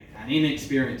an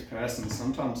inexperienced person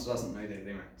sometimes doesn't know their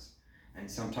limits and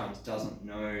sometimes doesn't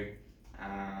know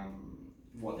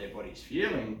what their body's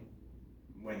feeling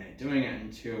when they're doing it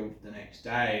until the next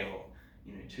day or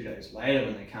 2 days later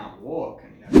when they can't walk.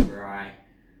 And that's where I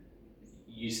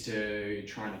used to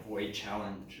try and avoid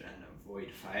challenge and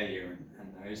avoid failure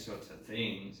and those sorts of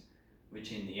things,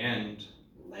 which in the end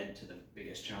led to the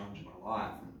biggest challenge of my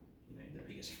life and the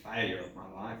biggest failure of my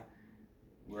life,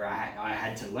 where I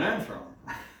had to learn from.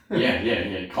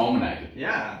 Culminated.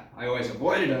 Yeah, I always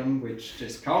avoided them, which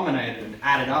just culminated and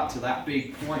added up to that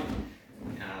big point.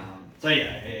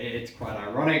 It's quite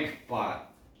ironic,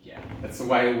 but yeah. That's the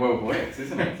way the world works,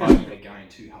 isn't it? They're going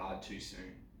too hard too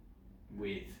soon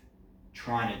with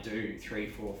trying to do 3,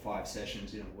 4, 5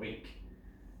 sessions in a week.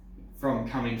 From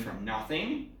coming from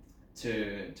nothing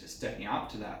to stepping up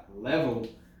to that level,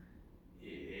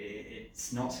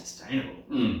 it's not sustainable.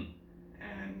 And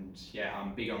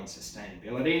I'm big on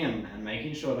sustainability and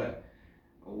making sure that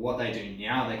what they do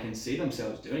now, they can see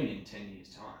themselves doing in 10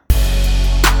 years' time.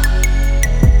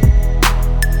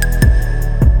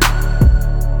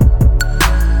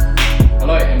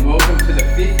 Hello and welcome to the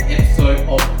 5th episode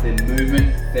of the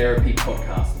Movement Therapy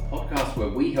Podcast, the podcast where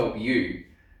we help you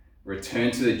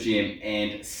return to the gym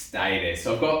and stay there.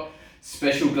 So I've got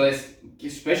special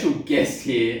guest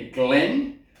here,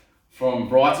 Glen from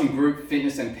Brighton Group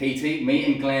Fitness and PT. Me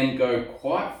and Glen go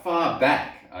quite far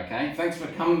back, okay? Thanks for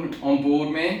coming on board,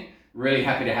 man. Really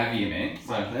happy to have you, man.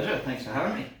 My pleasure. Thanks for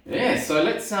having me. Yeah, so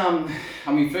let's,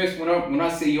 first, when I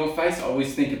see your face, I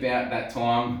always think about that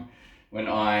time when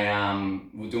I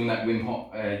was doing that Wim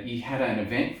Hof. You had an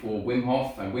event for Wim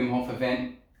Hof, a Wim Hof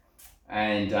event,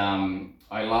 and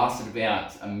I lasted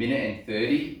about 1 minute and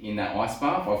 30 in that ice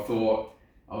bath. I thought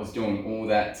I was doing all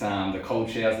that, the cold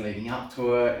showers leading up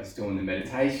to it, I was doing the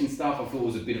meditation stuff. I thought it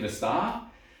was a bit of a star.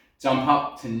 Jump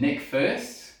up to neck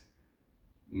first.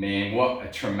 Man, what a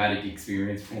traumatic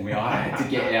experience for me. I had to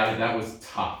get out of that. Was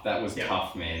tough. That was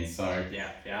tough, man. So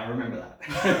yeah, I remember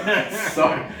that. So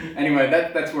anyway,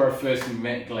 that's where I first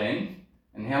met Glen.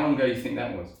 And how long ago do you think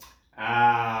that was?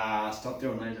 I stopped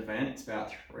doing those events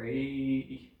about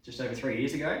just over 3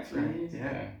 years ago. 3 years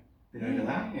ago. A bit over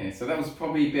that. Yeah, so that was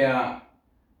probably about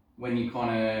when you kind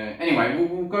of... Anyway,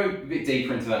 we'll go a bit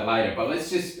deeper into that later, but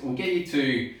we'll get you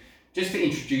to, just to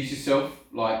introduce yourself,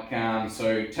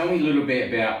 so tell me a little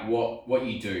bit about what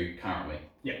you do currently.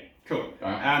 Yeah, cool.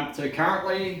 Right. So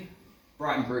currently,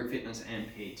 Brighton Group Fitness and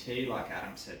PT, like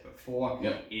Adam said before,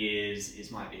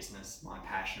 is my business, my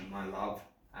passion, my love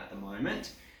at the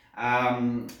moment.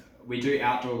 We do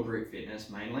outdoor group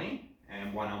fitness mainly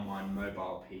and one-on-one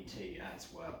mobile PT as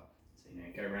well. So,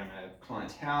 go around to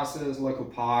clients' houses, local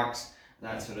parks,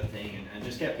 that sort of thing, and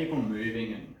just get people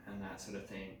moving and that sort of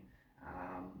thing.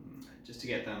 Just to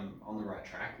get them on the right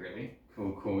track, really.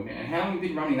 Cool. And how long have you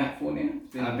been running that for now?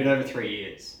 It's been a bit over 3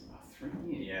 years. 3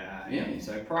 years? Yeah.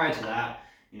 So prior to that,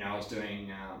 I was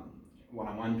doing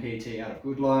one-on-one PT out of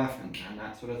Good Life and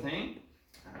that sort of thing.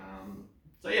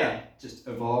 Just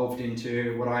evolved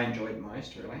into what I enjoyed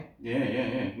most, really.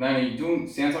 Yeah. No,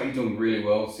 sounds like you're doing really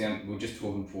well. We were just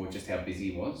talking before just how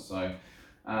busy he was. So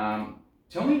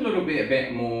tell me a little bit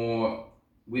about more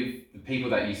with the people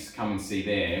that you come and see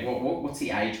there. What's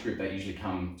the age group that usually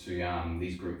come to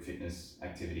these group fitness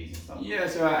activities and stuff? Yeah,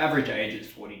 so our average age is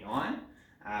 49.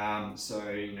 So,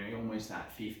 almost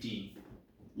that 50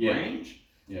 range.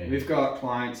 Yeah. We've got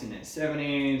clients in their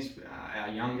 70s. Our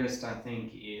youngest, I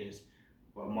think,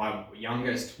 my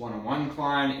youngest one-on-one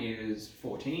client is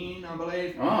 14, I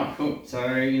believe. Oh, cool.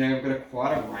 So, we've got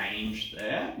quite a range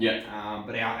there. Yeah.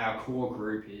 But our core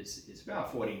group is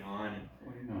about 49. And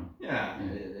 49. Yeah,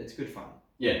 it's good fun.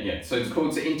 Yeah. So it's cool.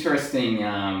 It's an interesting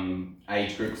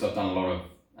age group because I've done a lot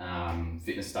of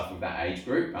fitness stuff with that age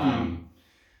group.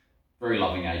 Very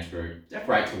loving age group.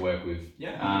 Definitely. Great to work with.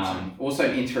 Yeah. Also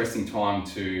an interesting time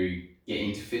to get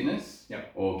into fitness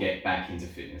or get back into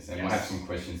fitness. And we'll have some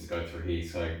questions to go through here.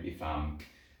 So if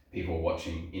people are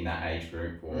watching in that age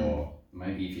group or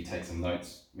maybe if you take some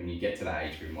notes when you get to that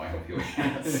age group, it might help you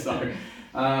out.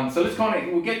 So let's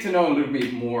we'll get to know a little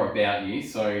bit more about you.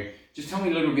 So just tell me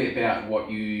a little bit about what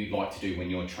you like to do when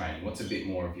you're training. What's a bit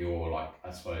more of your,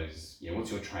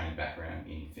 what's your training background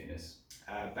in fitness?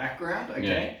 Background,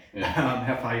 okay. Yeah.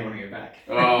 How far you want to go back?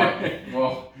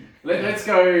 Well, let's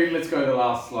go the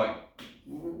last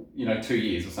 2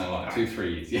 years or something like that.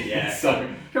 2-3 years. Yeah. So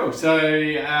cool. So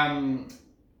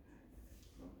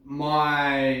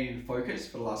my focus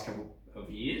for the last couple of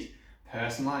years,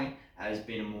 personally, has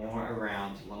been more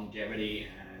around longevity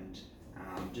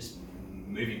and just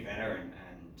moving better and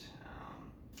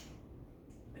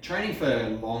training for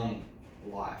long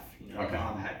life. I've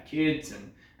had kids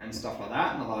and and stuff like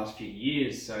that in the last few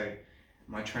years. So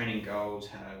my training goals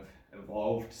have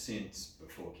evolved since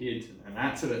before kids and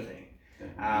that sort of thing.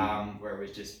 Where it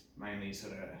was just mainly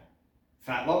sort of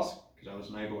fat loss, because I was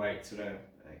an overweight sort of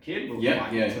kid. We'll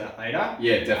get into that later.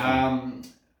 Yeah, definitely.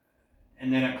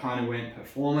 And then it kind of went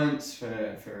performance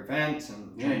for events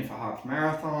and train for half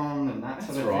marathon and that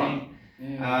sort of thing.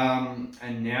 Yeah.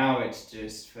 And now it's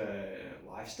just for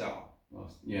lifestyle.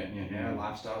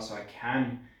 Lifestyle. So I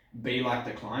can be like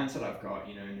the clients that I've got,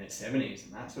 in their 70s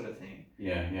and that sort of thing.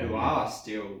 Who are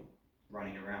still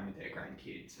running around with their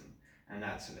grandkids and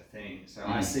that sort of thing. So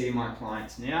I see my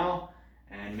clients now,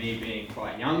 and me being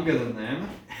quite younger than them,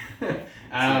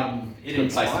 it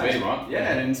inspires me, right?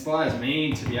 Yeah, it inspires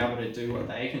me to be able to do what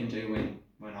they can do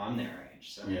when I'm their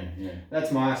age. So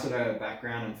that's my sort of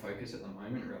background and focus at the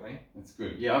moment, really. That's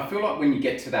good. Yeah, I feel like when you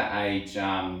get to that age,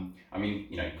 I mean,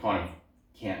 kind of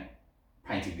can't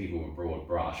painting people with a broad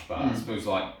brush, but I suppose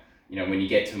like, when you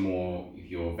get to more,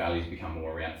 your values become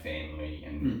more around family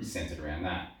and centered around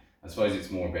that. I suppose it's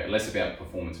less about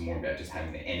performance and more about just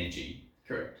having the energy.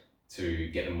 Correct. To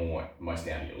get the most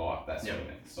out of your life, that sort of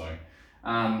thing. So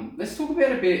let's talk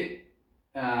about a bit,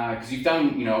 because you've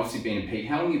done, obviously been a PT.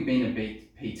 How long have you been a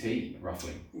PT,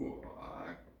 roughly?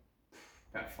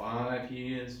 About 5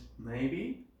 years,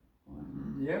 maybe.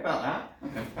 Yeah, about that.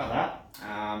 Okay. About that.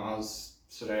 I was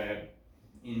sort of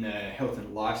in the health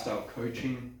and lifestyle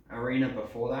coaching arena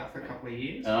before that for a couple of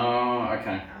years. Oh,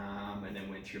 okay. And then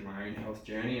went through my own health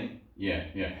journey and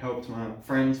helped my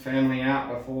friends, family out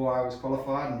before I was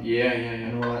qualified. And,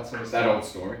 and all that sort of stuff. That old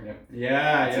story,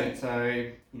 Yeah.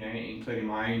 So, including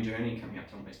my own journey coming up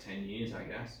to almost 10 years, I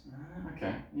guess.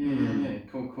 Okay. Yeah.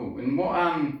 Cool. And what,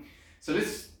 so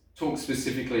let's talk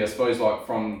specifically, I suppose, like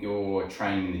from your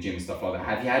training in the gym and stuff like that.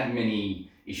 Have you had many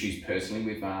issues personally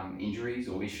with injuries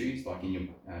or issues like in your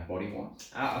body-wise?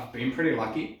 I've been pretty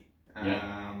lucky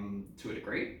to a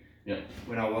degree. Yeah.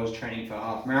 When I was training for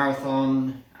half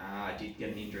marathon, I did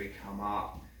get an injury come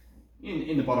up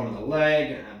in the bottom of the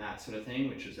leg and that sort of thing,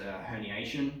 which was a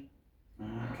herniation.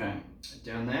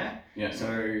 Down there. Yeah.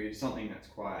 So something that's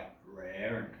quite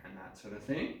rare and that sort of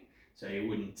thing. So you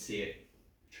wouldn't see it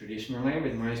traditionally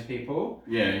with most people.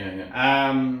 Yeah.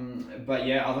 But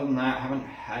yeah, other than that, I haven't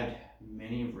had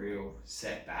many real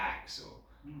setbacks or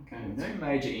no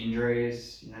major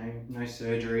injuries, no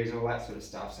surgeries, all that sort of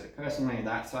stuff. So personally,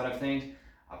 that side of things,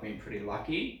 I've been pretty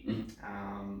lucky.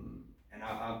 And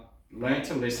I've learned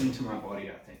to listen to my body,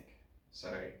 I think.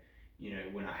 So,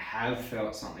 when I have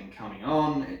felt something coming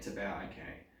on, it's about,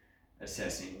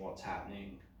 assessing what's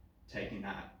happening, taking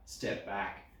that step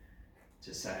back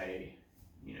to say,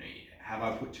 have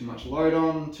I put too much load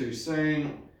on too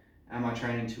soon? Am I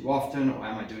training too often, or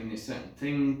am I doing this certain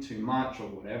thing too much, or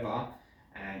whatever?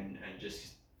 And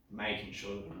just making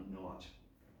sure that I'm not,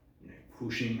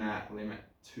 pushing that limit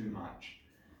too much,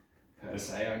 per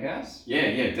se, I guess.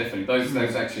 Yeah, definitely. Those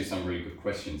are actually some really good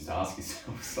questions to ask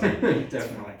yourself. So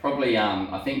definitely. Probably,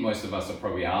 I think most of us are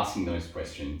probably asking those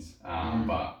questions,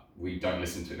 but we don't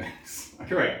listen to them. So.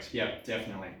 Correct. Yeah,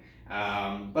 definitely.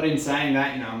 But in saying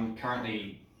that, I'm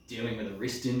currently dealing with a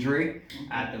wrist injury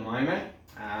at the moment.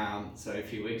 So a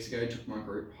few weeks ago, took my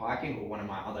group hiking, or one of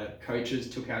my other coaches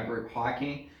took our group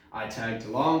hiking. I tagged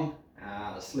along,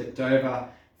 slipped over,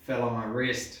 fell on my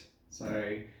wrist.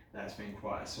 So that's been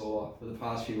quite sore for the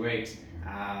past few weeks.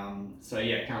 So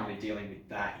yeah, currently dealing with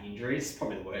that injury. It's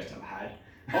probably the worst I've had.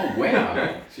 Oh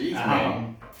wow! Jeez,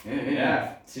 man.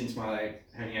 Yeah, since my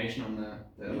herniation on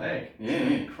the leg.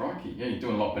 Yeah, crikey. Yeah, you're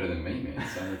doing a lot better than me, man.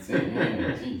 So that's it.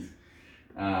 Yeah,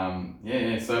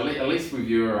 jeez. So at least with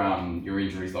your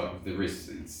injuries, like with the wrist,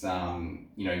 it's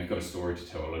you've got a story to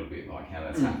tell a little bit, like how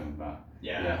that's happened. But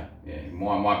yeah.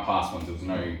 My past ones, there was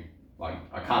no, like,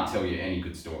 I can't tell you any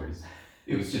good stories.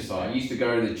 It was just I used to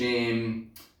go to the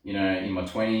gym, in my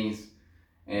 20s,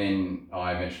 and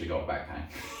I eventually got back pain.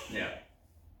 Yeah.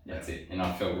 That's it, and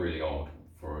I felt really old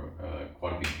for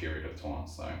quite a big period of time.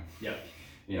 So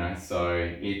so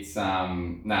it's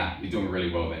you're doing really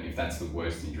well then if that's the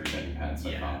worst injury that you've had so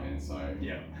far, man. So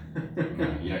you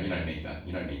don't need that.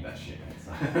 You don't need that shit, man.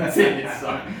 So that's it.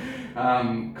 So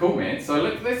cool, man. So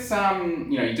let's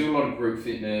you do a lot of group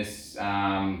fitness.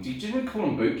 Do you generally call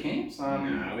them boot camps?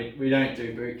 No, we don't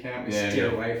do boot camp. We steer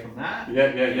away from that.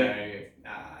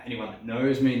 Anyone that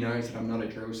knows me knows that I'm not a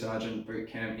drill sergeant, boot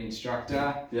camp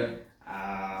instructor.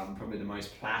 Probably the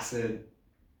most placid,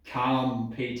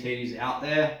 calm PTs out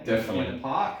there. Definitely. In the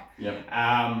park.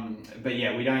 But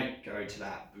yeah, we don't go to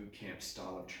that boot camp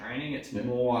style of training. It's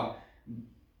more,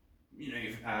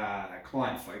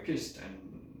 client focused,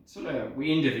 and sort of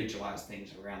we individualize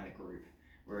things around the group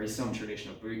Whereas some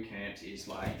traditional boot camps is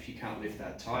like, if you can't lift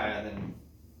that tire, then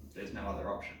there's no other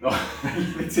option.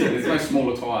 That's it. There's no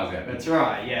smaller tires out there. That's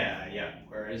right. Yeah.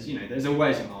 Whereas, there's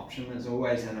always an option. There's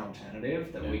always an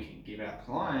alternative that we can give our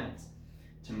clients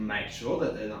to make sure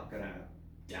that they're not going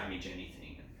to damage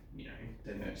anything, and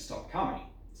they're going to stop coming.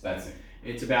 So that's it.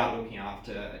 It's about looking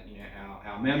after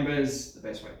our members the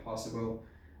best way possible.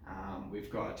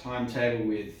 We've got a timetable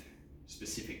with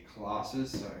specific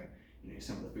classes. So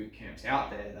some of the boot camps out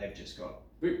there, they've just got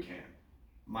boot camp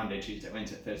Monday, Tuesday,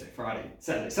 Wednesday, Thursday, Friday,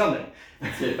 Saturday, Sunday.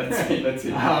 That's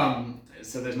it.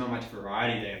 So there's not much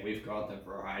variety there. We've got the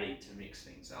variety to mix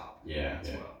things up as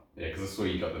well. Yeah, because I saw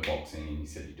you got the boxing and you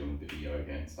said you're doing a bit of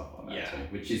yoga and stuff like that too,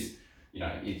 which is,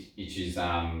 great.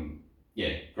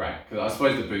 Because I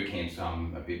suppose the boot camp's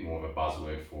a bit more of a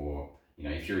buzzword for,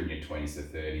 if you're in your 20s to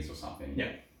 30s or something.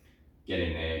 Yeah. Get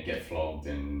in there, get flogged,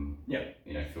 and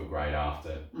feel great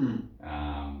after.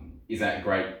 Is that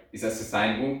great? Is that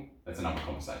sustainable? That's another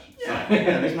conversation. Yeah,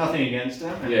 there's nothing against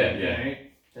them. And,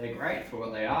 they're great for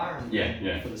what they are, and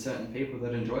for the certain people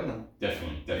that enjoy them.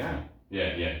 Definitely.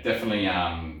 Definitely.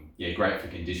 Great for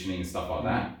conditioning and stuff like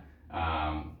that.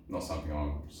 Not something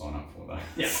I'll sign up for though.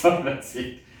 Yeah. So that's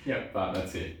it. Yeah. But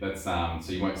that's it. That's so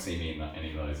you won't see me in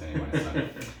any of those anyway. So,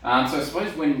 so I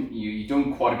suppose when you're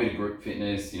doing quite a bit of group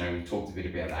fitness, we talked a bit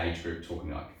about the age group,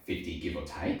 talking like 50 give or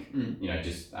take.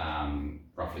 Just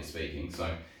roughly speaking.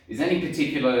 So is there any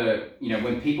particular,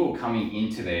 when people are coming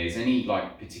into there, is any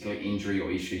like particular injury or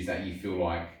issues that you feel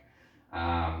like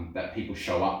that people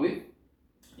show up with,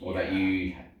 or that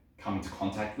you come into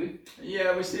contact with?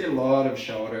 Yeah, we see a lot of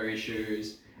shoulder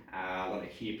issues, a lot of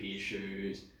hip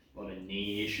issues, a lot of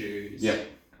knee issues,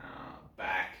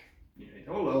 back,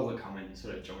 all the common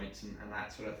sort of joints and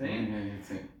that sort of thing. Yeah,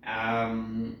 that's it.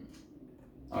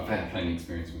 I've had plenty of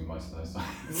experience with most of those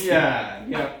things.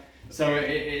 Yeah. So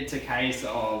it's a case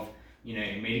of,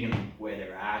 meeting them where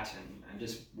they're at and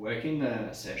just working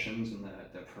the sessions and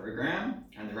the program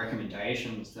and the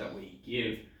recommendations that we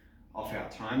give off our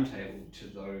timetable to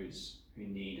those who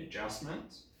need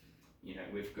adjustments.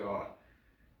 We've got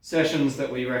sessions that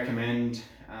we recommend,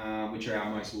 which are our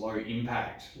most low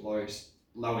impact, low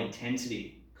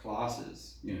intensity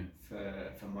classes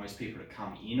for most people to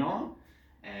come in on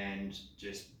and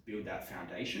just build that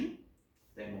foundation.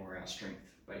 They're more our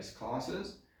strength-based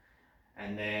classes.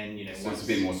 And then, so it's a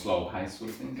bit more slow pace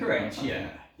sort of thing? Correct, yeah.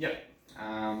 Yep.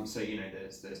 So,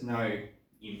 there's no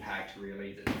impact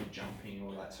really, there's no jumping,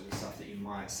 all that sort of stuff that you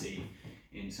might see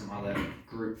in some other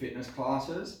group fitness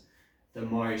classes. The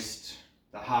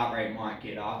heart rate might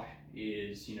get up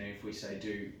is, if we say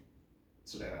do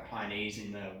sort of high knees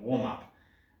in the warm-up,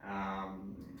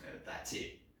 that's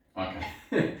it. Okay.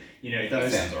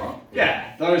 Those sounds alright.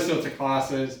 Yeah, those sorts of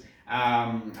classes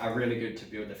are really good to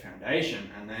build the foundation,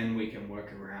 and then we can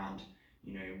work around,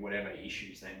 whatever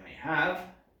issues they may have,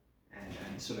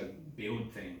 and sort of build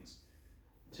things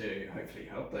to hopefully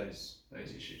help those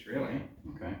issues really.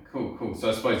 Okay, cool. So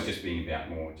I suppose just being a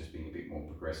bit more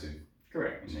progressive.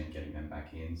 Correct. And then getting them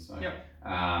back in. So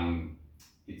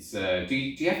it's do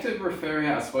you have to refer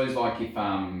out, I suppose, like if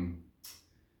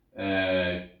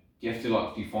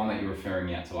do you find that you're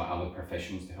referring out to like other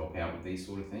professionals to help out with these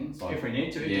sort of things? Like, if we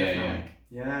need to, definitely.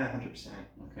 Yeah, 100%. Okay.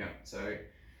 Yeah. So,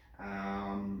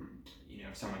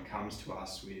 if someone comes to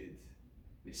us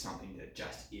with something that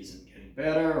just isn't getting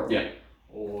better,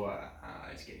 or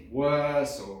it's getting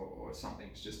worse, or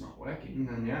something's just not working,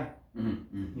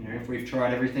 then if we've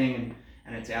tried everything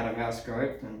and it's out of our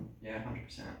scope, then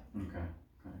 100%. Okay,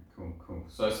 cool.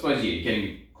 So I suppose you're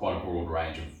getting quite a broad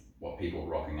range of what people are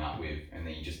rocking up with, and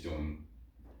then you're just doing,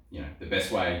 the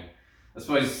best way. I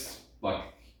suppose like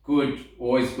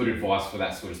always good advice for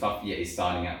that sort of stuff. Yeah, is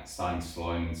starting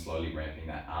slow and slowly ramping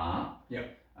that up.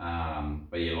 Yep.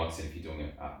 But like I said, if you're doing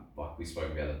it, like we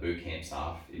spoke about the boot camp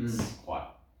stuff, it's quite,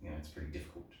 it's pretty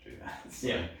difficult to do that. So,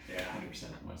 100%.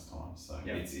 Most times. So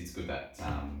it's good that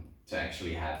to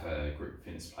actually have a group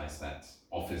fitness place that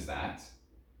offers that.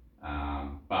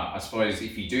 But I suppose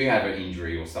if you do have an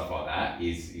injury or stuff like that,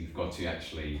 you've got to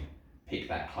actually pick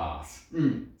that class.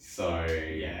 So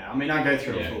I go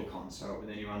through a full consult with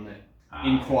anyone that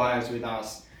inquires with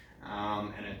us,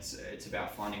 and it's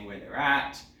about finding where they're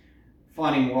at,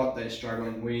 finding what they're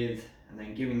struggling with, and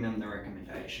then giving them the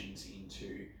recommendations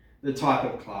into the type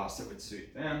of class that would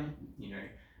suit them.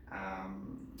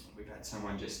 We've had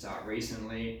someone just start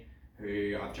recently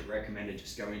who I've recommended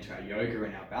just go into our yoga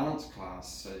and our balance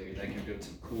class so they can build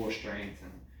some core strength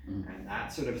and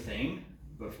that sort of thing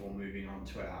before moving on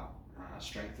to our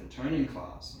strength and toning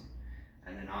class.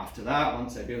 And then after that,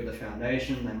 once they build the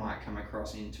foundation, they might come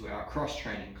across into our cross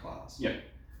training class. Yep.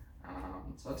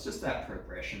 So it's just that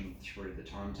progression through the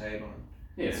timetable.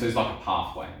 Yeah, so it's like a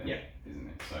pathway then, Yeah. isn't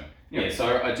it? So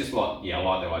so I just like I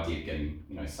like the idea of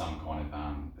getting some kind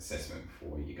of assessment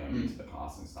before you go into the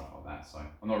class and stuff like that. So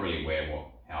I'm not really aware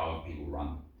how other people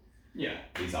run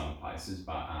these other places,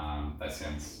 but that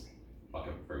sounds like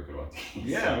a very good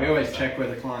idea. Yeah, we always check where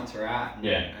the clients are at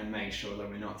and make sure that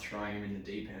we're not throwing them in the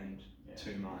deep end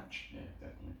too much. Yeah,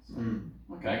 definitely.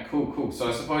 So, okay, cool. So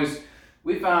I suppose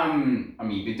with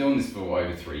you've been doing this for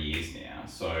over 3 years now.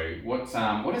 So what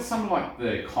are some like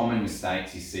the common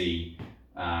mistakes you see?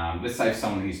 Let's say if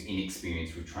someone who's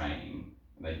inexperienced with training,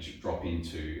 they drop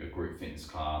into a group fitness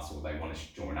class or they want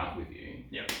to join up with you.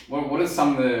 Yeah. What are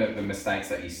some of the mistakes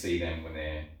that you see then when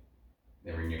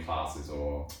they're in your classes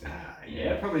or?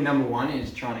 Probably number one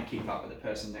is trying to keep up with the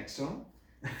person next to them.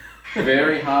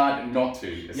 Very hard not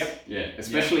to. Yep. Yeah,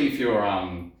 especially if you're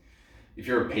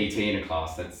a PT in a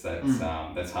class, that's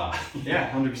hard.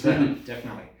 Yeah, 100%,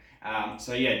 definitely.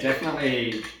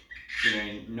 Definitely,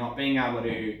 not being able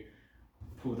to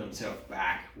pull themselves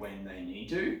back when they need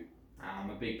to. I'm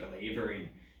a big believer in,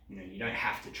 you don't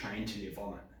have to train till you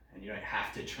vomit, and you don't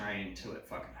have to train till it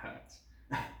fucking hurts.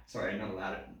 Sorry, I'm not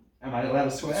allowed to. Am I allowed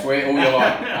to swear? Swear all your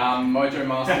life. Mojo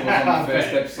Master was on the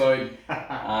first episode,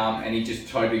 and he just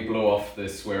totally blew off the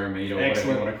swear-o-meter or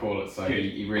whatever you want to call it. So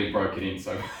he really broke it in.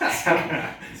 So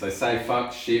say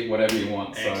fuck, shit, whatever you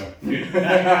want. So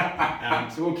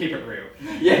so we'll keep it real.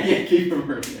 Yeah, keep it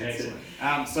real. Excellent.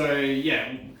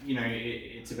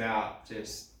 It's about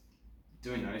just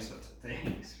doing those sorts of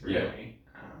things, really.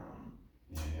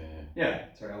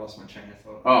 Sorry, I lost my train of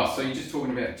thought. Oh, so you're just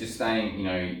talking about just staying,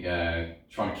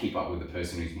 trying to keep up with the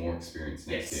person who's more experienced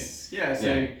next to you. Yeah,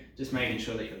 so just making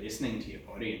sure that you're listening to your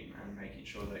body and making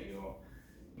sure that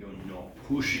you're not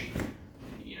pushing.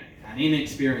 An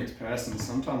inexperienced person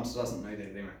sometimes doesn't know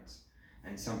their limits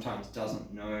and sometimes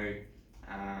doesn't know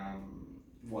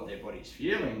what their body's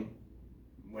feeling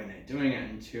when they're doing it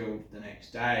until the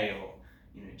next day or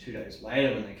 2 days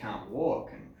later when they can't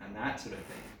walk and that sort of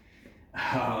thing.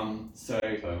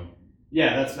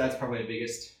 That's probably the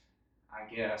biggest,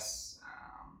 I guess,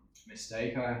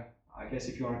 mistake, I guess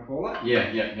if you want to call it.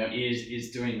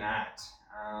 Is doing that.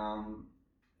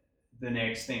 The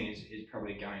next thing is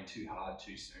probably going too hard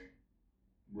too soon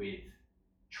with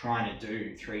trying to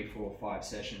do 3, 4, 5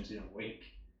 sessions in a week.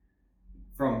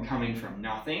 From coming from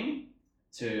nothing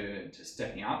to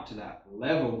stepping up to that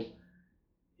level,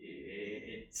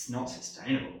 it's not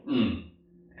sustainable.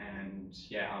 And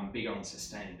I'm big on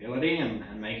sustainability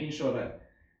and making sure that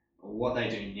what they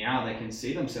do now, they can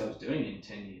see themselves doing in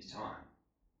 10 years' time.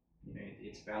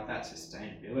 It's about that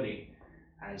sustainability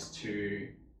as to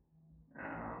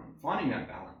finding that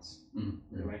balance,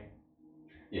 really.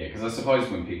 Yeah, because I suppose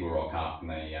when people rock up and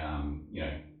they,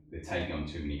 they're taking on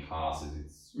too many classes,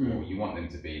 it's you want them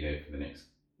to be there for the next,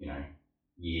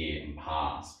 year and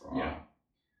past, right? Yeah.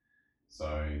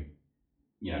 So,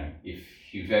 if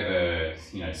you've ever,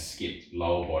 skipped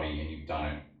lower body and you've done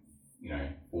it,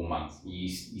 4 months, you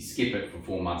skip it for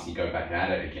 4 months, you go back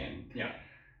at it again. Yeah.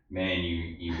 Man,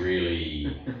 you really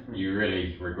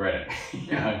regret it.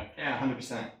 Yeah,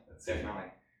 100%. Definitely.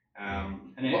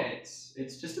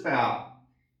 It's just about,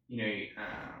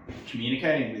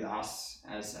 communicating with us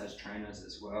as trainers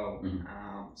as well.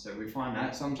 So we find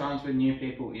that sometimes with new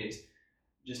people is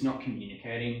just not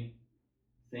communicating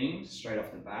things straight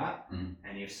off the bat,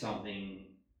 and if something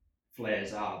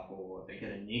flares up or they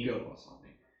get a niggle or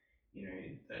something,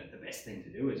 the best thing to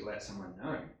do is let someone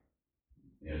know.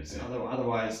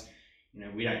 Otherwise,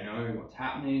 we don't know what's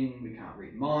happening, we can't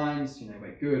read minds,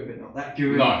 we're good but not that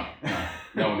good.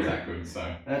 No one's that good,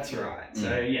 so. That's right.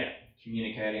 So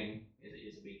communicating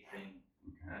is a big thing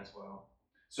as well.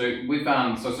 So with so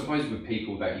I suppose with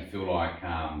people that you feel like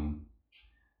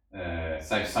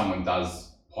say if someone does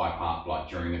pipe up like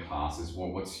during the classes,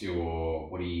 what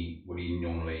do you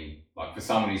normally like for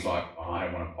someone who's like, oh, I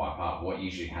don't want to pipe up, what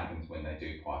usually happens when they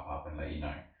do pipe up and let you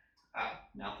know?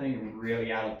 Nothing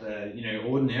really out of the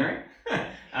ordinary.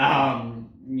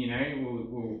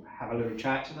 We'll have a little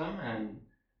chat to them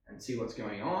and see what's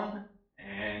going on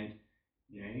and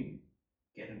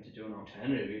get them to do an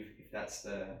alternative if that's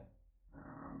the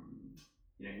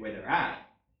where they're at.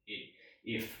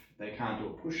 If they can't do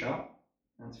a push-up,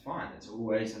 that's fine. There's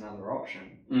always another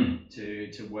option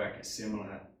to work a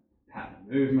similar pattern of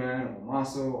movement or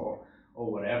muscle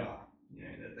or whatever.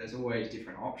 There's always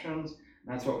different options. And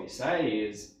that's what we say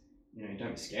is,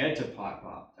 don't be scared to pipe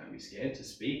up. Don't be scared to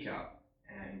speak up.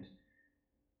 And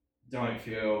don't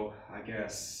feel, I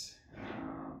guess,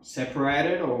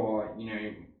 separated or,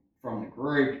 from the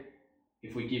group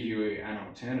if we give you an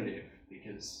alternative.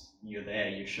 because you're there,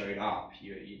 you've showed up,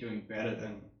 you're doing better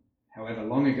than however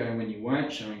long ago when you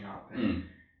weren't showing up, and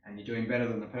you're doing better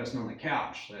than the person on the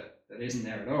couch that isn't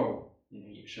there at all.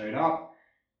 You've showed up.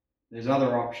 There's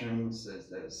other options.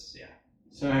 There's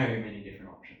so many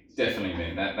different options. Definitely,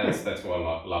 man. That's what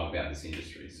I love about this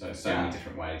industry. So many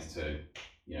different ways to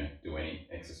do any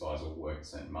exercise or work a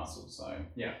certain muscle. So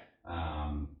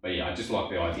but I just like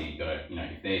the idea. You got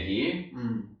to if they're here,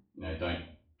 don't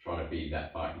try to be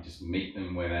that far. You just meet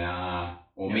them where they are,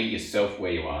 or meet yourself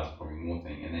where you are is probably more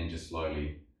thing, and then just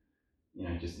slowly,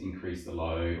 just increase the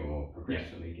load or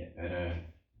progressively get better.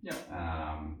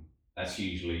 That's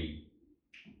usually,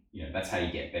 that's how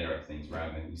you get better at things,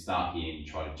 rather than you start here and you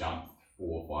try to jump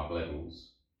 4 or 5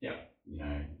 levels. You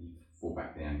fall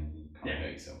back down and you kind of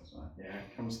hurt yourself. So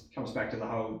it comes back to the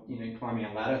whole climbing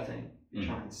a ladder thing. You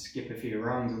try and skip a few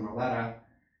rungs on the ladder,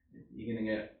 you're going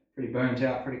to get pretty burnt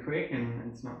out pretty quick,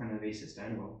 and it's not going to be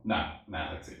sustainable. No,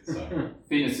 that's it. So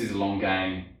fitness is a long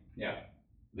game.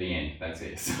 The end. That's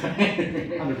it.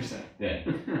 100%. Yeah.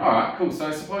 All right. Cool. So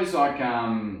I suppose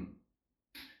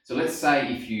so let's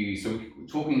say we're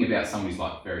talking about somebody who's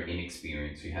like very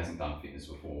inexperienced, who hasn't done fitness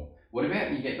before. What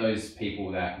about you get those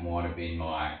people that might have been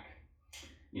like,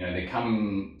 they're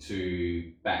coming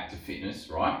back to fitness,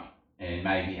 right? And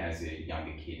maybe as a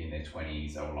younger kid in their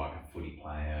 20s, they were like a footy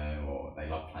player, or they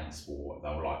love playing sport. They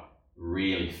were like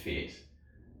really fit.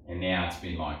 And now it's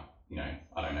been like,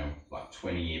 I don't know, like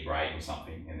 20-year break or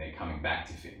something, and they're coming back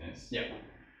to fitness.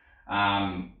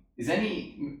 Is there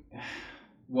any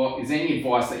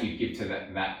advice that you give to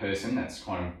that person that's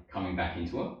kind of coming back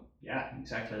into it? Yeah,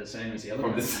 exactly the same as the other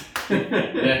From person.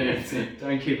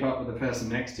 Don't keep up with the person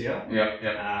next to you.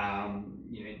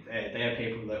 They're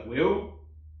people that will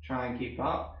try and keep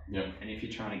up. And if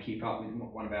you're trying to keep up with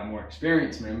one of our more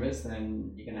experienced members,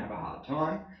 then you're going to have a hard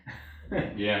time.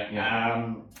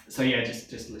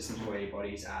 Just listen to where your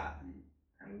body's at,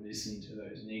 and listen to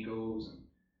those niggles,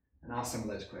 and ask some of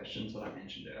those questions that I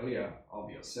mentioned earlier of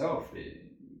yourself.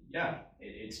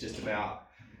 It's just about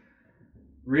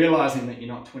realizing that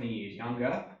you're not 20 years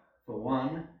younger, for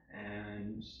one,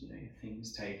 and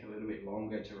things take a little bit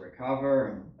longer to recover,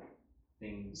 and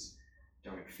things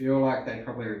don't feel like they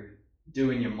probably do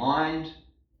in your mind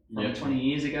from 20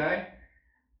 years ago.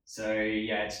 So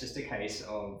it's just a case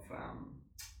of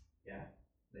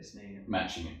listening and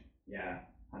matching it.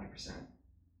 100%.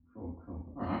 Cool.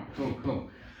 All right.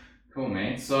 Cool,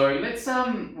 man. So let's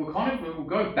we'll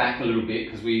go back a little bit,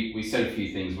 because we said a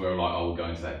few things where we'll go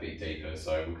into that a bit deeper.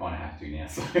 So we kind of have to now.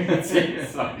 So that's it.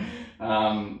 So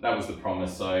that was the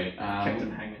promise. So kept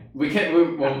them hanging.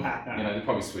 They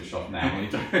probably switched off now when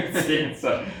you don't see it.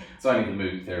 So it's only the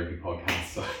movement therapy podcast.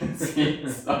 So that's it.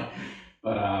 So,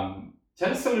 but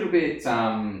tell us a little bit.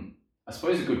 I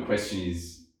suppose a good question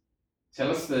is,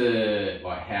 tell us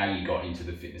how you got into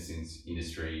the fitness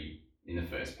industry in the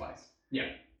first place.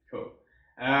 Cool.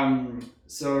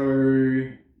 So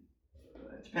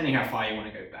depending how far you want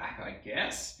to go back, I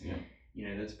guess.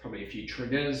 There's probably a few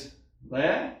triggers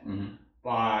there. But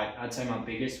I'd say my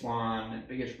biggest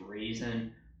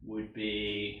reason would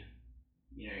be,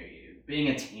 being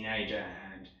a teenager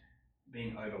and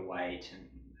being overweight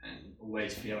and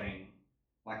always feeling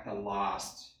like the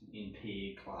last in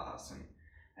PE class,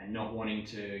 and not wanting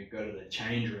to go to the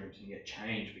change rooms and get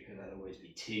changed because I'd always be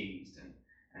teased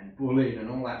and bullied and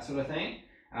all that sort of thing.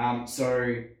 I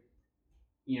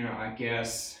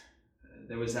guess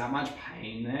there was that much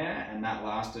pain there, and that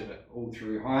lasted all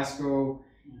through high school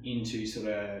into sort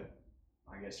of,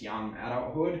 I guess, young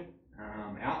adulthood,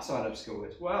 outside of school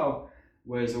as well,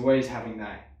 was always having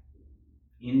that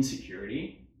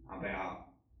insecurity about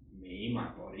me, my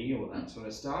body, all that sort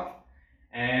of stuff.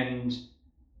 And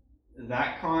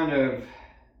that kind of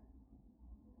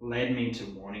led me to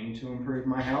wanting to improve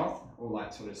my health, all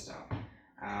that sort of stuff.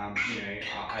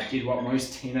 I did what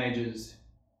most teenagers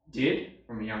did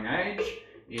from a young age,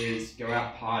 is go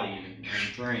out partying and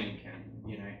drink and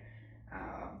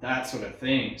that sort of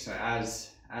thing. So as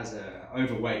a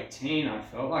overweight teen, I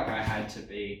felt like I had to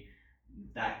be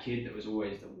that kid that was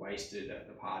always the wasted at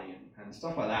the party and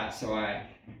stuff like that. So I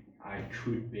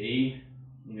could be,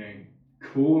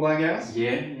 cool, I guess.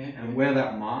 And wear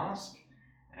that mask.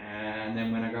 And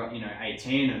then when I got,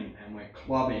 18 and went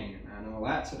clubbing and all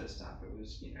that sort of stuff, it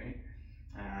was,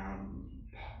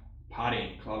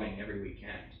 partying, clubbing every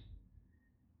weekend.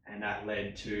 And that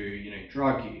led to,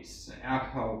 drug use,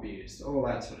 alcohol abuse, all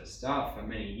that sort of stuff for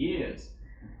many years.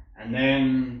 And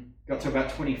then got to about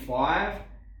 25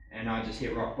 and I just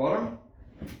hit rock bottom.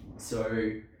 So,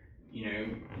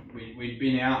 we'd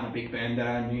been out on a big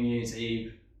bender New Year's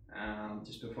Eve,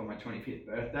 just before my 25th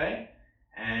birthday.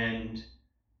 And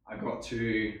I got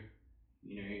to,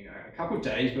 a couple of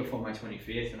days before my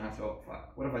 25th, and I thought,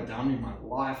 fuck, what have I done in my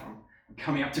life? I'm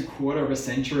coming up to quarter of a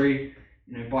century.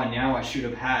 By now I should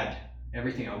have had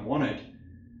everything I wanted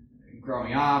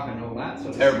growing up and all that sort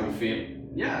of Terrible stuff.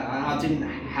 feeling. Yeah, I didn't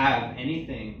have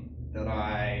anything that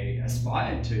I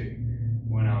aspired to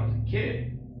when I was a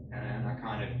kid, and I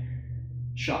kind of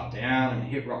shut down and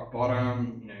hit rock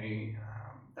bottom.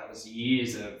 That was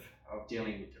years of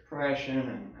dealing with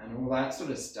depression and all that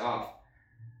sort of stuff,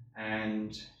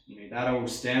 and that all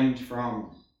stemmed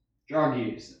from drug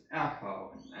use and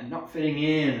alcohol and not fitting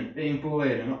in and being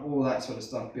bullied and all that sort of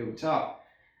stuff built up.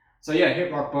 So yeah,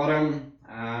 hit rock bottom.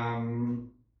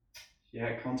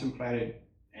 Contemplated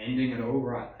ending it all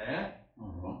right there.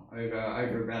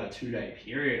 Over about a 2-day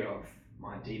period of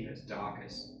my deepest,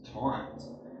 darkest times.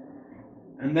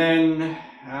 And then,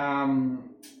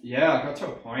 I got to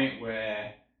a point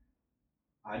where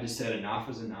I just said enough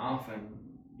is enough,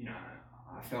 and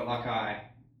I felt like I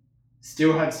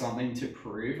still had something to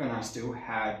prove, and I still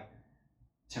had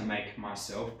to make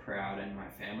myself proud and my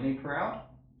family proud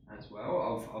as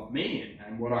well of me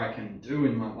and what I can do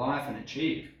in my life and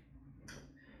achieve.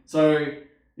 So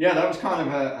yeah, that was kind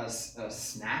of a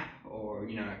snap, or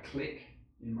a click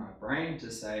in my brain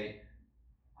to say,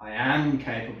 I am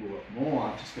capable of more.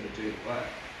 I've just got to do the work.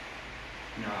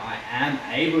 I am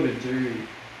able to do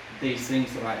these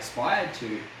things that I aspired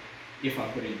to if I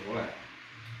put in the work.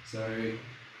 So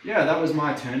yeah, that was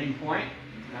my turning point.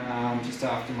 Just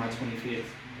after my 25th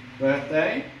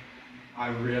birthday, I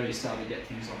really started to get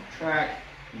things on track.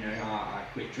 I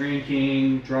quit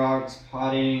drinking, drugs,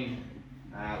 partying,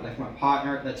 left my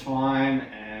partner at the time,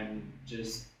 and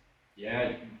just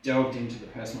delved into the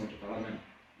personal development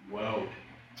world.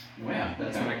 Wow.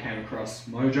 That's when I came across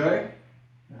Mojo.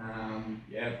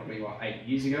 Probably 8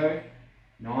 years ago,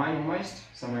 9 almost,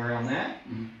 somewhere around there.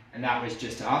 Mm. And that was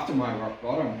just after my rock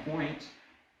bottom point,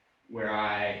 where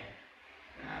I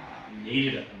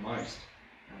needed it the most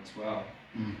as well.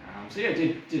 Mm.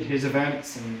 Did his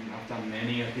events, and I've done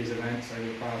many of his events over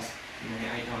the past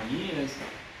 8-9 years,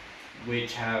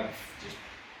 which have just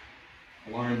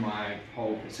blown my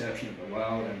whole perception of the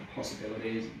world and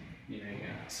possibilities, and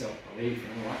self-belief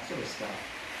and all that sort of stuff,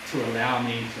 to allow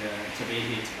me to be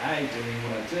here today doing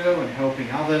what I do and helping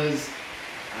others,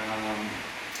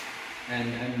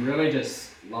 and really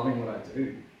just loving what I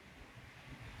do.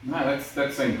 No,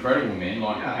 that's incredible, man.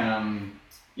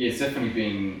 It's definitely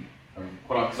been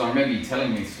quite, because I remember you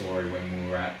telling me a story when we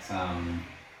were at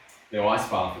the ice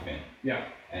bath event. Yeah.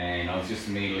 And I was just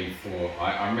immediately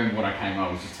I remember when I came home,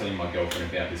 I was just telling my girlfriend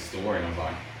about this story, and I was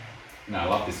like, I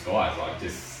love this guy. I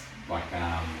just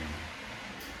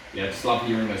love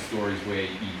hearing those stories where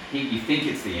you think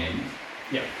it's the end.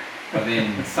 Yeah. But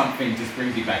then something just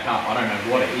brings you back up. I don't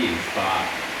know what it is, but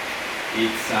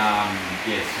it's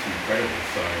just incredible.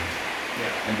 So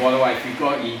yeah. And by the way, if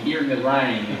you're hearing the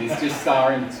rain, it is just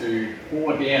starting to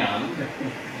pour down,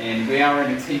 and we are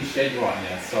in a tin shed right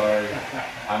now. So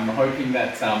I'm hoping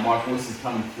that my voice is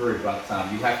coming through, but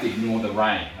you have to ignore the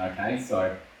rain. Okay.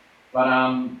 So, but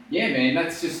man,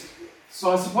 that's just.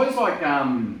 So I suppose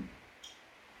when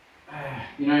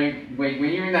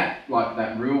you're in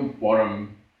that real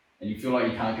bottom and you feel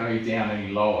like you can't go down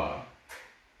any lower,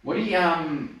 what do you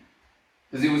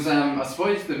because it was I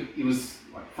suppose it was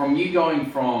from you going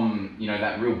from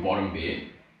that real bottom bit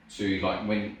to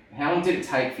how long did it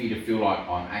take for you to feel like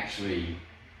I'm actually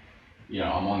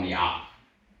I'm on the up,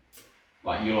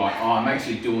 you're I'm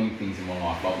actually doing things in my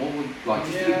life, what would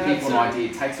just to give people an idea?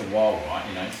 It takes a while,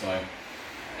 right? So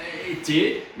it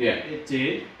did. Yeah, it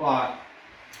did, but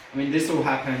I mean, this all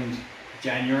happened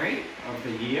January of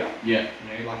the year. Yeah.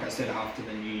 Like I said, after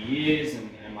the New Year's,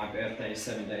 and my birthday is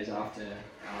 7 days after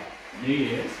New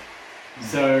Year's. Mm.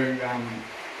 So it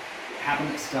happened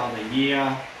at the start of the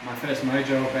year. My first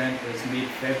Mojo event was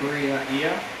mid-February that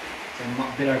year, so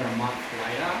a bit over a month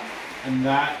later, and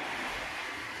that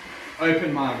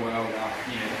opened my world up,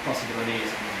 the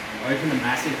possibilities, and opened a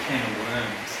massive can of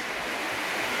worms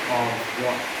of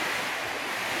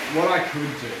what I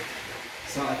could do.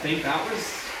 So I think that was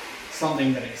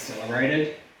something that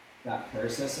accelerated that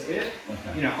process a bit.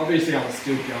 Okay. Obviously I was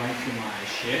still going through my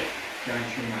shit, going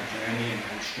through my journey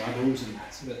and struggles and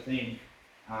that sort of thing.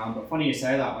 But funny you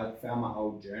say that, I found my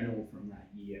old journal from that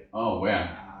year. Oh,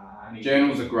 wow.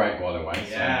 Journals are great, by the way.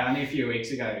 Yeah, only a few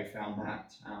weeks ago I found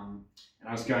that. And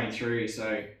I was going through,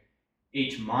 so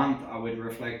each month I would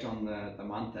reflect on the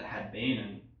month that had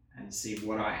been and see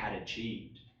what I had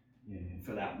achieved. Yeah.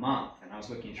 For that month, and I was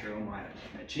looking through all my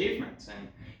achievements, and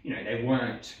they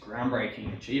weren't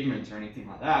groundbreaking achievements or anything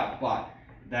like that, but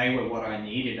they were what I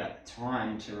needed at the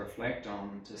time to reflect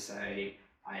on, to say,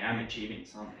 I am achieving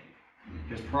something.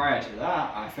 Because prior to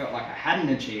that, I felt like I hadn't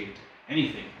achieved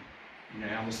anything.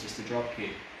 I was just a drop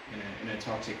kid in a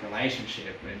toxic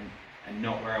relationship and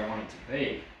not where I wanted to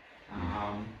be.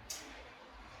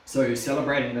 So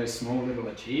celebrating those small little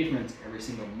achievements every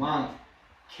single month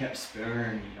kept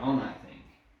spurring me on, I think.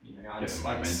 Get the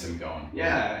momentum going.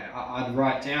 Yeah, I'd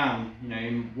write down,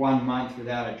 1 month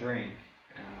without a drink.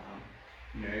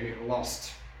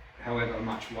 Lost however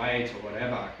much weight or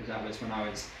whatever, because that was when I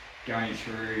was going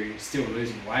through still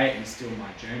losing weight and still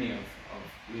my journey of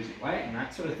losing weight and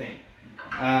that sort of thing.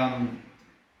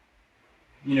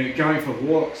 Going for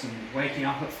walks and waking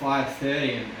up at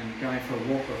 5:30 and going for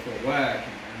a walk before work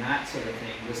and that sort of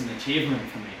thing was an achievement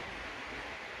for me.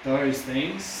 Those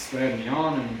things spurred me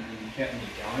on and kept me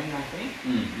going, I think.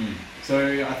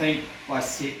 So I think by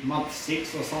month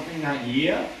 6 or something that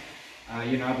year,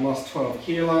 I'd lost 12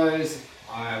 kilos.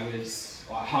 I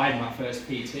hired my first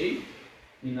PT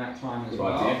in that time as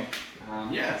well.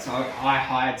 So I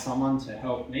hired someone to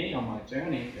help me on my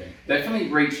journey. Definitely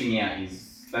reaching out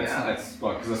that's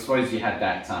like, because I suppose you had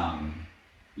that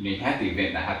you had the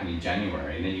event that happened in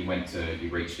January, and then you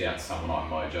reached out to someone like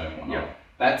Mojo and whatnot.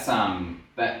 That's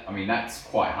that's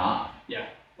quite hard.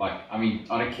 Like, I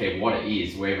don't care what it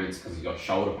is, whether it's because you've got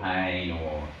shoulder pain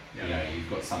or you've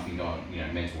got something going,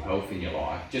 mental health in your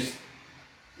life. Just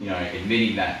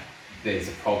admitting that there's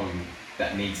a problem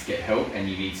that needs to get help and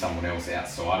you need someone else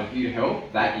outside of you to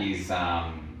help. That is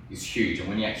huge. And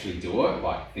when you actually do it,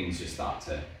 like, things just start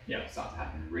to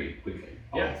happen really quickly.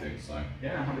 I think so.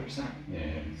 100%.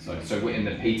 Yeah. So in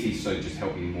the PT, so just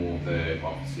helping more the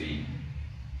obviously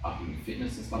upping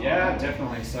fitness and stuff. Yeah,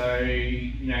 definitely. So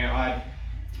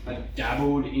I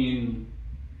dabbled in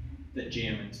the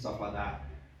gym and stuff like that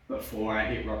before I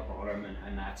hit rock bottom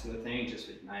and that sort of thing, just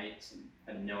with mates, and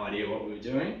had no idea what we were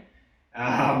doing.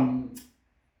 And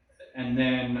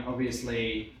then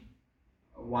obviously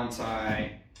once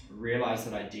I realized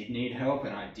that I did need help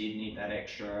and I did need that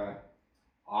extra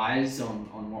eyes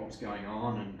on what was going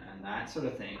on and that sort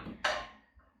of thing,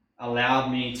 allowed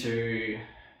me to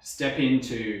step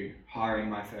into hiring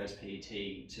my first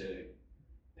PT to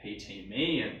PT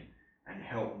me and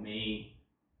help me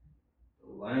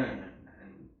learn and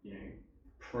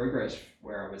progress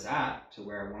where I was at to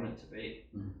where I wanted to be.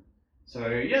 So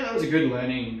that was a good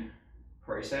learning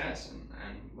process and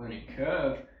learning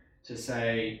curve to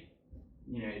say,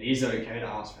 it is okay to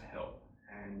ask for help.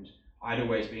 And I'd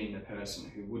always been the person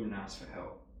who wouldn't ask for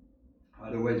help.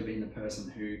 I'd always been the person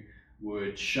who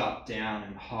would shut down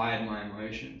and hide my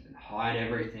emotions and hide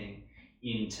everything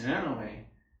internally,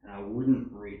 and I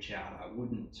wouldn't reach out. I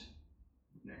wouldn't,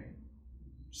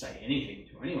 say anything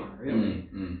to anyone really.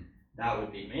 That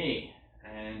would be me.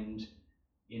 And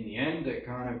in the end, it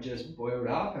kind of just boiled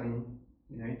up, and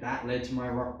that led to my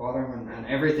rock bottom, and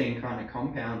everything kind of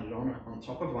compounded on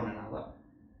top of one another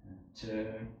to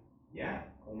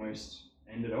almost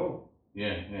end it all.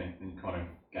 And kind of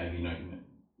gave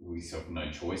yourself no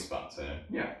choice but to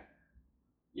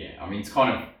it's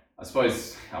kind of, I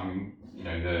suppose,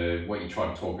 what you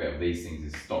try to talk about with these things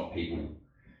is stop people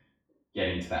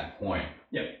getting to that point.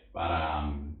 But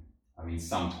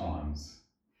sometimes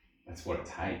that's what it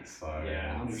takes. So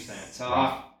 100%. So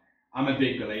I'm a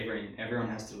big believer in everyone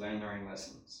has to learn their own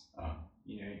lessons.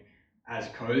 As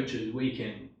coaches, we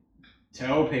can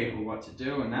tell people what to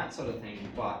do and that sort of thing,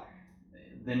 but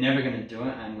they're never going to do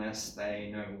it unless they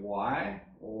know why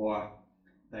or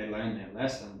they learn their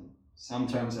lesson.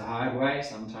 Sometimes the hard way,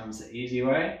 sometimes the easy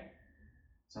way.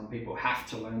 Some people have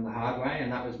to learn the hard way,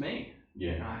 and that was me.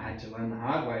 I had to learn the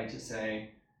hard way to say,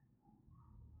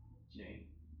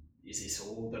 is this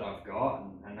all that I've got,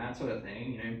 and that sort of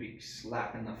thing. Big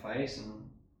slap in the face and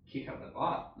kick up the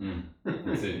butt.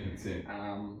 That's it.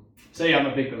 So I'm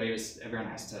a big believer. Everyone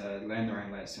has to learn their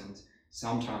own lessons.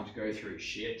 Sometimes go through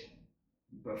shit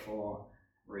before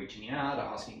reaching out,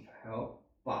 asking for help.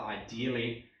 But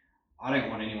ideally, I don't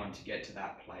want anyone to get to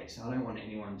that place. I don't want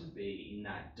anyone to be in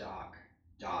that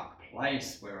dark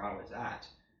place where I was at.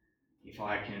 If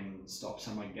I can stop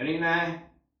someone getting there,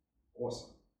 awesome.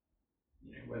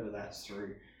 Whether that's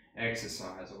through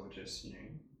exercise or just,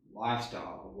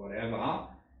 lifestyle or whatever,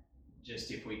 just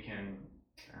if we can,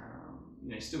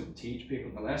 still teach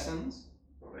people the lessons,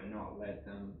 but not let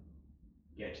them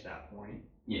get to that point.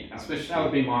 Especially that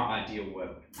would be my ideal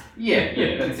world.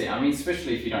 That's it.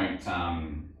 Especially if you don't,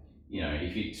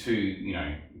 if you too,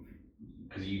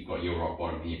 because you've got your rock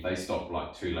bottom here, if they stop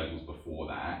like 2 levels before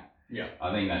that,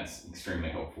 I think that's extremely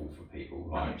helpful for people.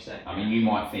 Like, 100%. You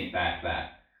might think that,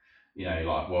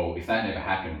 well, if that never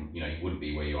happened, you wouldn't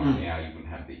be where you are now, you wouldn't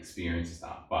have the experience and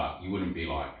stuff, but you wouldn't be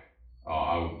like,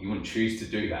 you wouldn't choose to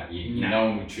do that. No. No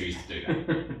one would choose to do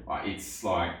that. Like, it's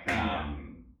like,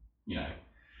 you know,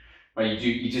 but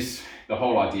you just, the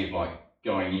whole idea of like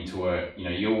going into it, you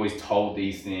know, you're always told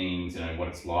these things, you know, what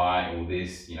it's like, all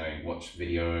this, you know, watch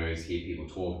videos, hear people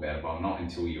talk about it, but not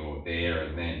until you're there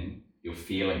and then you're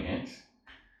feeling it.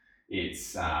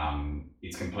 It's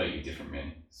completely different,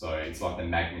 man. So it's like the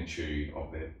magnitude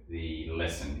of the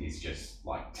lesson is just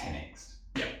like 10x.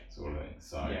 Yeah. Sort of thing.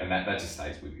 So and that just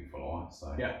stays with you for life.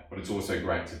 So yeah. But it's also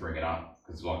great to bring it up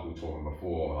because, like we were talking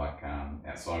before, like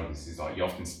outside of this is like you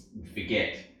often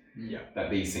forget that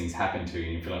these things happen to you,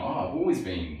 and you feel like, oh, I've always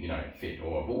been, you know, fit,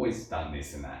 or I've always done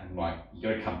this and that. And like you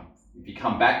got to come, if you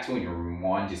come back to it, and you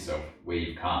remind yourself where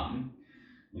you've come,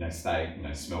 you know, stay, you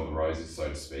know, smell the roses, so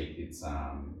to speak. It's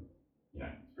you know,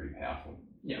 it's pretty powerful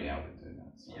to be able to do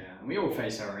that. So. Yeah, and we all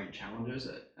face our own challenges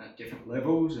at different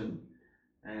levels, and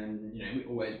you know, we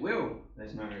always will.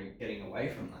 There's no getting away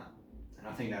from that. And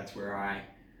I think that's where I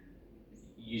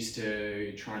used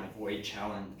to try and avoid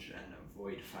challenge and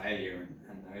avoid failure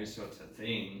and those sorts of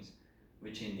things,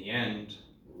 which in the end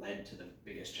led to the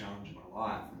biggest challenge of my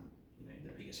life, and you know,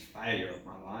 the biggest failure of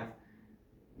my life,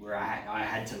 where I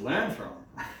had to learn from.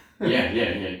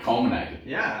 Yeah, culminated.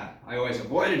 Yeah, I always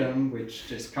avoided them, which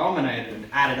just culminated and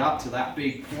added up to that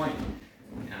big point.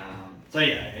 So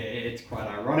yeah, it's quite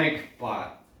ironic,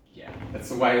 but yeah. That's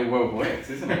the way the world works,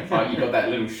 isn't it? It's like you got that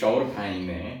little shoulder pain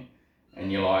there,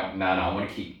 and you're like, no, I want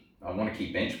to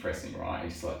keep bench pressing, right?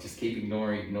 It's like, just keep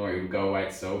ignoring, it'll go away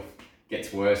itself.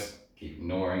 Gets worse, keep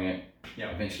ignoring it. Yeah.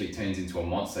 Eventually it turns into a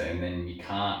monster, and then you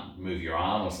can't move your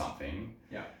arm or something.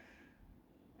 Yeah.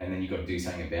 And then you've got to do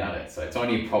something about it. So it's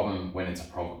only a problem when it's a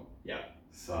problem. Yeah.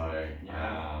 So like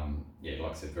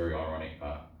I said, very ironic,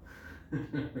 but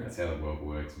that's how the world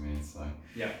works, man. So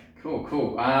yeah.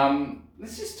 Cool.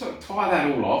 Let's just tie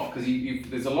that all off, because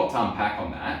there's a lot to unpack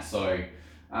on that. So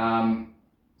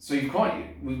we've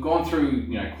gone through,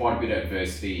 you know, quite a bit of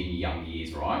adversity in your young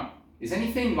years, right? Is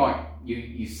anything like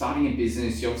you starting a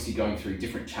business? You're obviously going through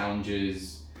different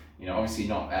challenges. You know, obviously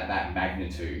not at that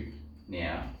magnitude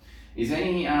now. Is there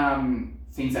any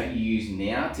things that you use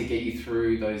now to get you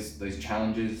through those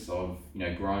challenges of, you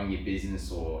know, growing your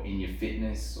business or in your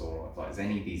fitness, or like, is there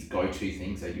any of these go-to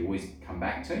things that you always come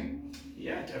back to?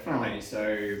 Yeah, definitely. So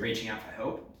reaching out for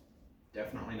help,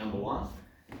 definitely number one.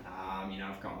 You know,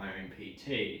 I've got my own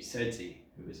PT, Sedzi,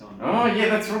 who was on. Oh yeah,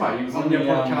 that's right. He was on your the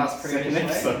podcast second previously.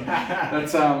 episode.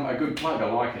 That's a good plug.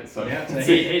 I like it. So yeah, so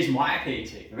he's my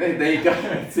PT. There you go.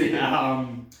 That's it.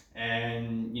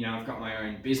 And you know, I've got my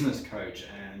own business coach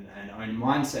and own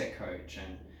mindset coach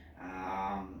and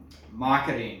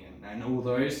marketing and all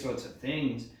those sorts of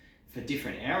things for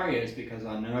different areas, because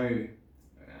I know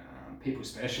people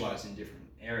specialize in different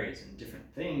areas and different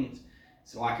things,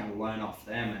 so I can learn off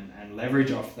them and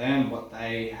leverage off them what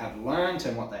they have learned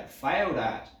and what they've failed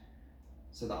at,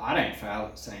 so that I don't fail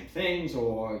at the same things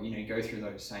or, you know, go through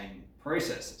those same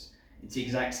processes. It's the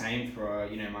exact same for,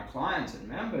 you know, my clients and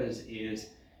members is,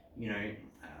 you know,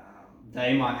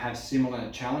 they might have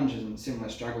similar challenges and similar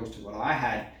struggles to what I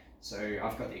had, so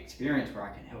I've got the experience where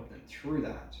I can help them through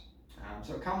that.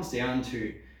 So it comes down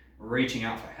to reaching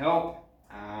out for help,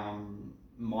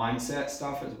 mindset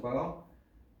stuff as well.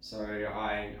 So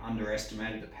I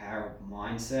underestimated the power of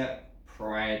mindset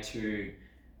prior to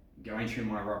going through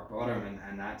my rock bottom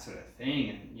and that sort of thing.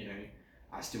 And, you know,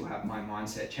 I still have my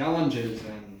mindset challenges,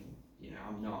 and, you know,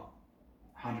 I'm not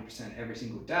 100% every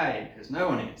single day, because no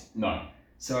one is. No.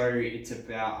 So it's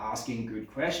about asking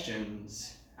good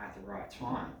questions at the right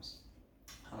times.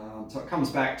 So it comes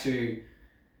back to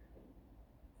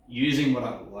using what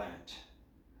I've learned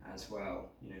as well.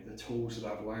 You know, the tools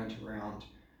that I've learned around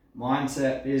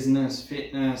mindset, business,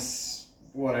 fitness,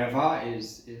 whatever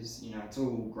is, you know, it's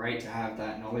all great to have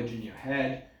that knowledge in your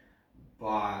head,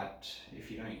 but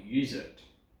if you don't use it,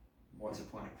 what's the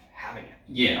point of having it?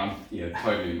 Yeah, I'm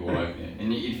totally all over it.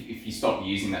 And if you stop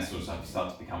using that sort of stuff, you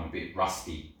start to become a bit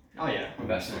rusty. Oh yeah, with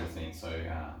that sort of thing. So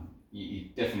you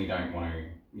definitely don't want to.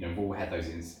 You know, we've all had those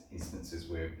instances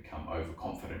where we become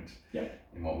overconfident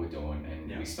in what we're doing,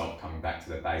 and we stop coming back to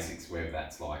the basics. Whether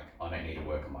that's like, I don't need to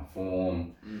work on my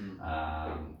form.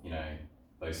 You know,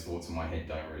 those thoughts in my head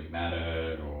don't really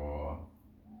matter, or,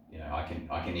 you know, I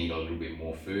can eat a little bit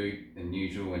more food than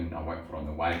usual, and I won't put on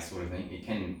the weight, sort of thing. It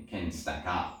can stack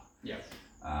up. Yeah.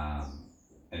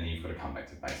 And then you've got to come back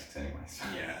to the basics anyway. So.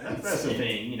 Yeah, that's the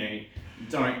thing. You know,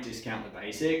 don't discount the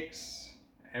basics.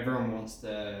 Everyone wants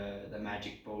the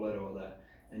magic bullet or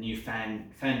the new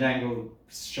fandangled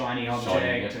shiny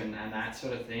object and that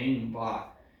sort of thing,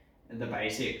 but the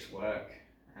basics work,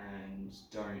 and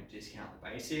don't discount the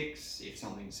basics. If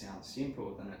something sounds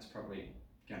simple, then it's probably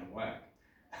going to work.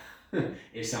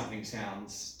 If something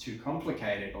sounds too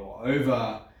complicated or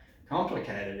over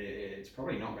complicated, it's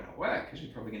probably not going to work, because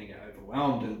you're probably going to get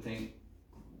overwhelmed and think,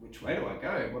 which way do I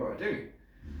go? What do I do?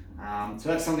 So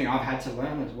that's something I've had to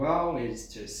learn as well, is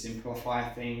to simplify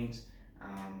things.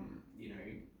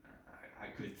 A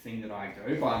good thing that I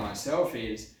go by myself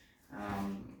is,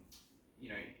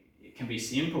 it can be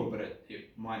simple, but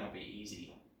it might not be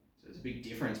easy. So there's a big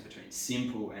difference between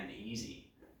simple and easy.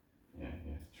 Yeah,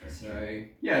 true. So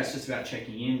yeah, it's just about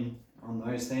checking in on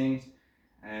those things.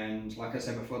 And like I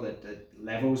said before, the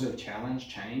levels of challenge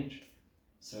change.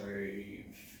 So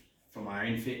for my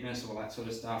own fitness, all that sort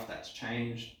of stuff, that's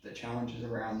changed. The challenges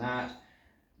around that.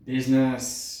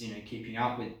 Business, keeping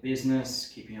up with business,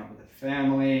 keeping up with the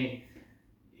family.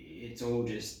 It's all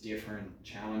just different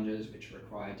challenges which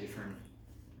require different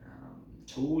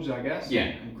tools, I guess. Yeah.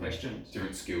 And questions.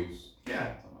 Different skills.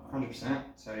 Yeah, 100%.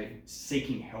 So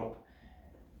seeking help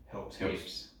helps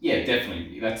heaps. Yeah,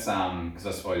 definitely. That's because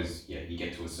I suppose you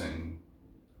get to a certain,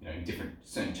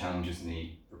 certain challenges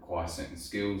require certain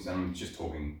skills. And I'm just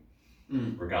talking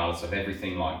regardless of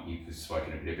everything. Like you've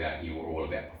spoken a bit about, you were all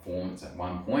about performance at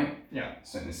one point. Yeah.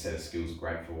 Certain set of skills are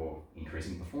great for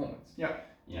increasing performance. Yeah.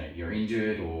 You're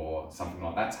injured or something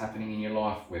like that's happening in your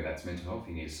life, where that's mental health,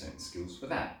 you need certain skills for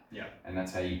that. Yeah. And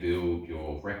that's how you build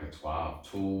your repertoire of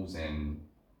tools, and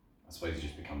I suppose you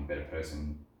just become a better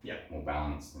person. Yeah. More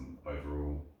balanced and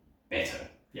overall better.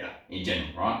 Yeah. In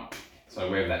general, right? So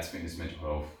whether that's fitness, mental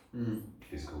health,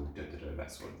 physical,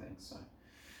 that sort of thing. So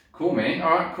cool, man. All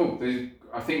right, cool.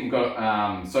 I think we've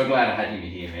got. So glad I had you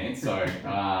here, man. So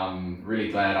really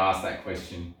glad I asked that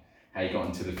question. How you got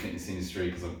into the fitness industry,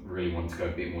 because I really wanted to go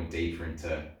a bit more deeper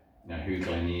into who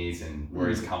Glen is and where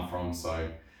he's come from.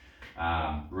 So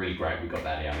really great we got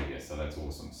that out of you. So that's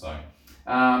awesome. So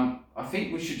I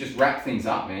think we should just wrap things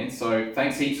up, man. So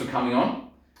thanks heaps for coming on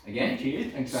again. Thank you.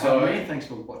 Thanks for having me. Thanks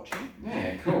for watching.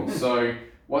 Yeah, cool. So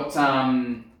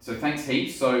so thanks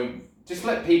heaps. So just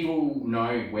let people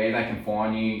know where they can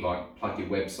find you, like plug your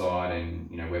website and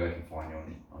where they can find you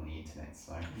on the internet.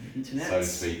 So Internet. so to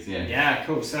speak, yeah. Yeah,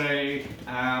 cool. So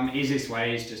easiest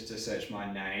way is just to search my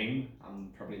name.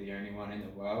 I'm probably the only one in the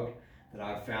world that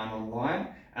I've found online.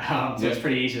 So it's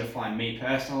pretty easy to find me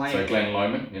personally. So Glen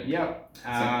Lomman. Yep.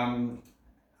 I'm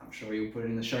sure you'll put it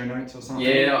in the show notes or something.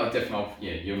 Yeah, definitely.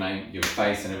 Yeah, your name, your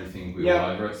face and everything will be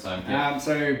all over it. So yeah.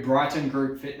 So Brighton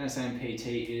Group Fitness and PT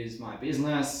is my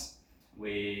business.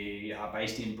 We are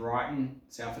based in Brighton,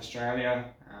 South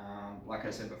Australia. Like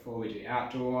I said before, we do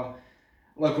outdoor,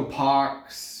 local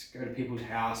parks, go to people's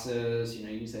houses,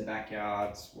 use their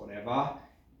backyards, whatever,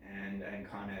 and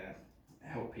kind of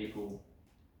help people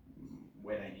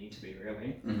where they need to be,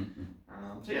 really.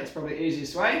 So yeah, it's probably the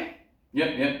easiest way.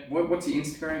 Yep. What's your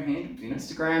Instagram handle?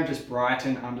 Instagram, just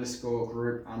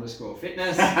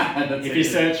Brighton_group_fitness. If you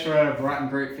search for Brighton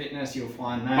Group Fitness, you'll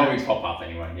find that. Probably pop up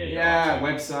anyway. Yeah,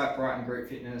 website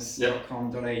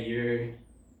brightongroupfitness.com.au.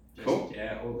 Cool.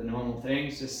 Yeah, all the normal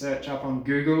things. Just search up on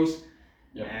Google's,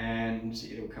 Yep. and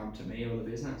it'll come to me or the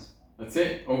business. That's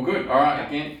it. All good. All right.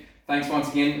 Again, thanks once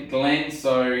again, Glen.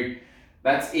 So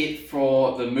that's it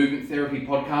for the Movement Therapy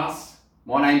Podcast.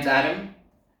 My name's Adam,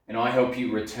 and I help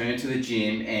you return to the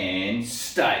gym and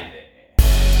stay there.